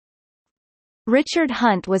Richard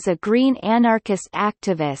Hunt was a Green anarchist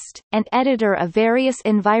activist, and editor of various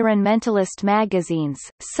environmentalist magazines,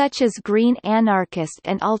 such as Green Anarchist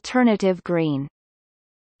and Alternative Green.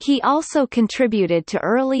 He also contributed to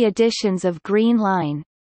early editions of Green Line.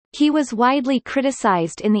 He was widely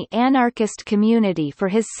criticized in the anarchist community for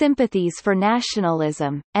his sympathies for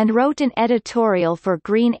nationalism, and wrote an editorial for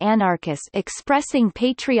Green Anarchist expressing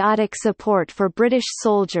patriotic support for British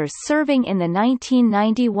soldiers serving in the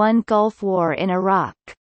 1991 Gulf War in Iraq.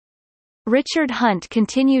 Richard Hunt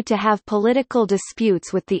continued to have political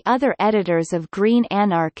disputes with the other editors of Green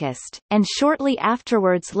Anarchist, and shortly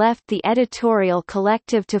afterwards left the editorial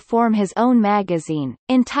collective to form his own magazine,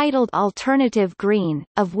 entitled Alternative Green,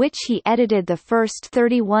 of which he edited the first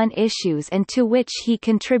 31 issues and to which he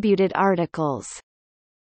contributed articles.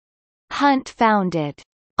 Hunt founded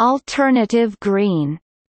Alternative Green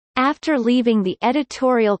after leaving the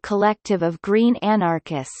editorial collective of Green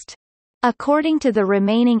Anarchist. According to the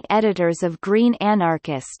remaining editors of Green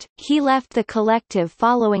Anarchist, he left the collective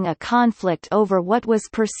following a conflict over what was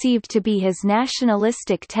perceived to be his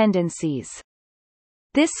nationalistic tendencies.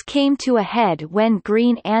 This came to a head when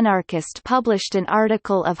Green Anarchist published an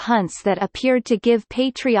article of Hunt's that appeared to give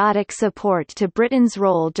patriotic support to Britain's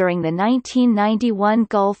role during the 1991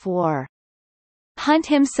 Gulf War. Hunt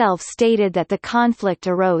himself stated that the conflict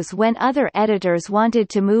arose when other editors wanted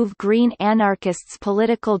to move Green Anarchist's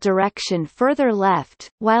political direction further left,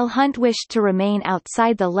 while Hunt wished to remain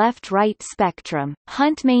outside the left-right spectrum.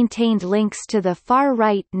 Hunt maintained links to the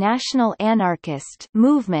far-right National Anarchist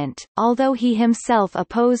movement, although he himself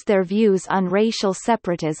opposed their views on racial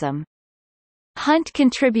separatism. Hunt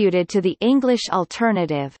contributed to the English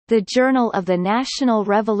Alternative, the journal of the National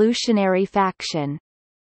Revolutionary faction.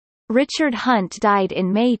 Richard Hunt died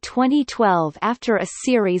in May 2012 after a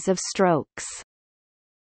series of strokes.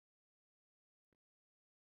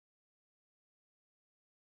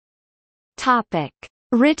 Topic: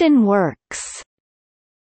 Written works.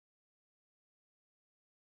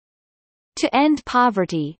 To End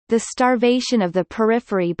Poverty, The Starvation of the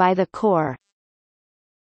Periphery by the Core.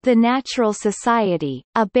 The Natural Society,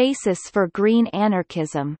 A Basis for Green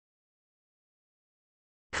Anarchism.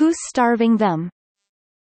 Who's Starving Them?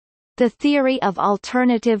 The Theory of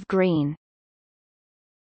Alternative Green.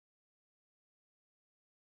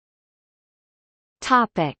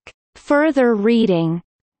 Topic: Further reading.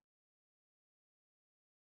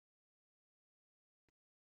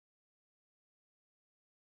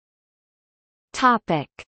 Topic: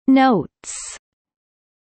 Notes.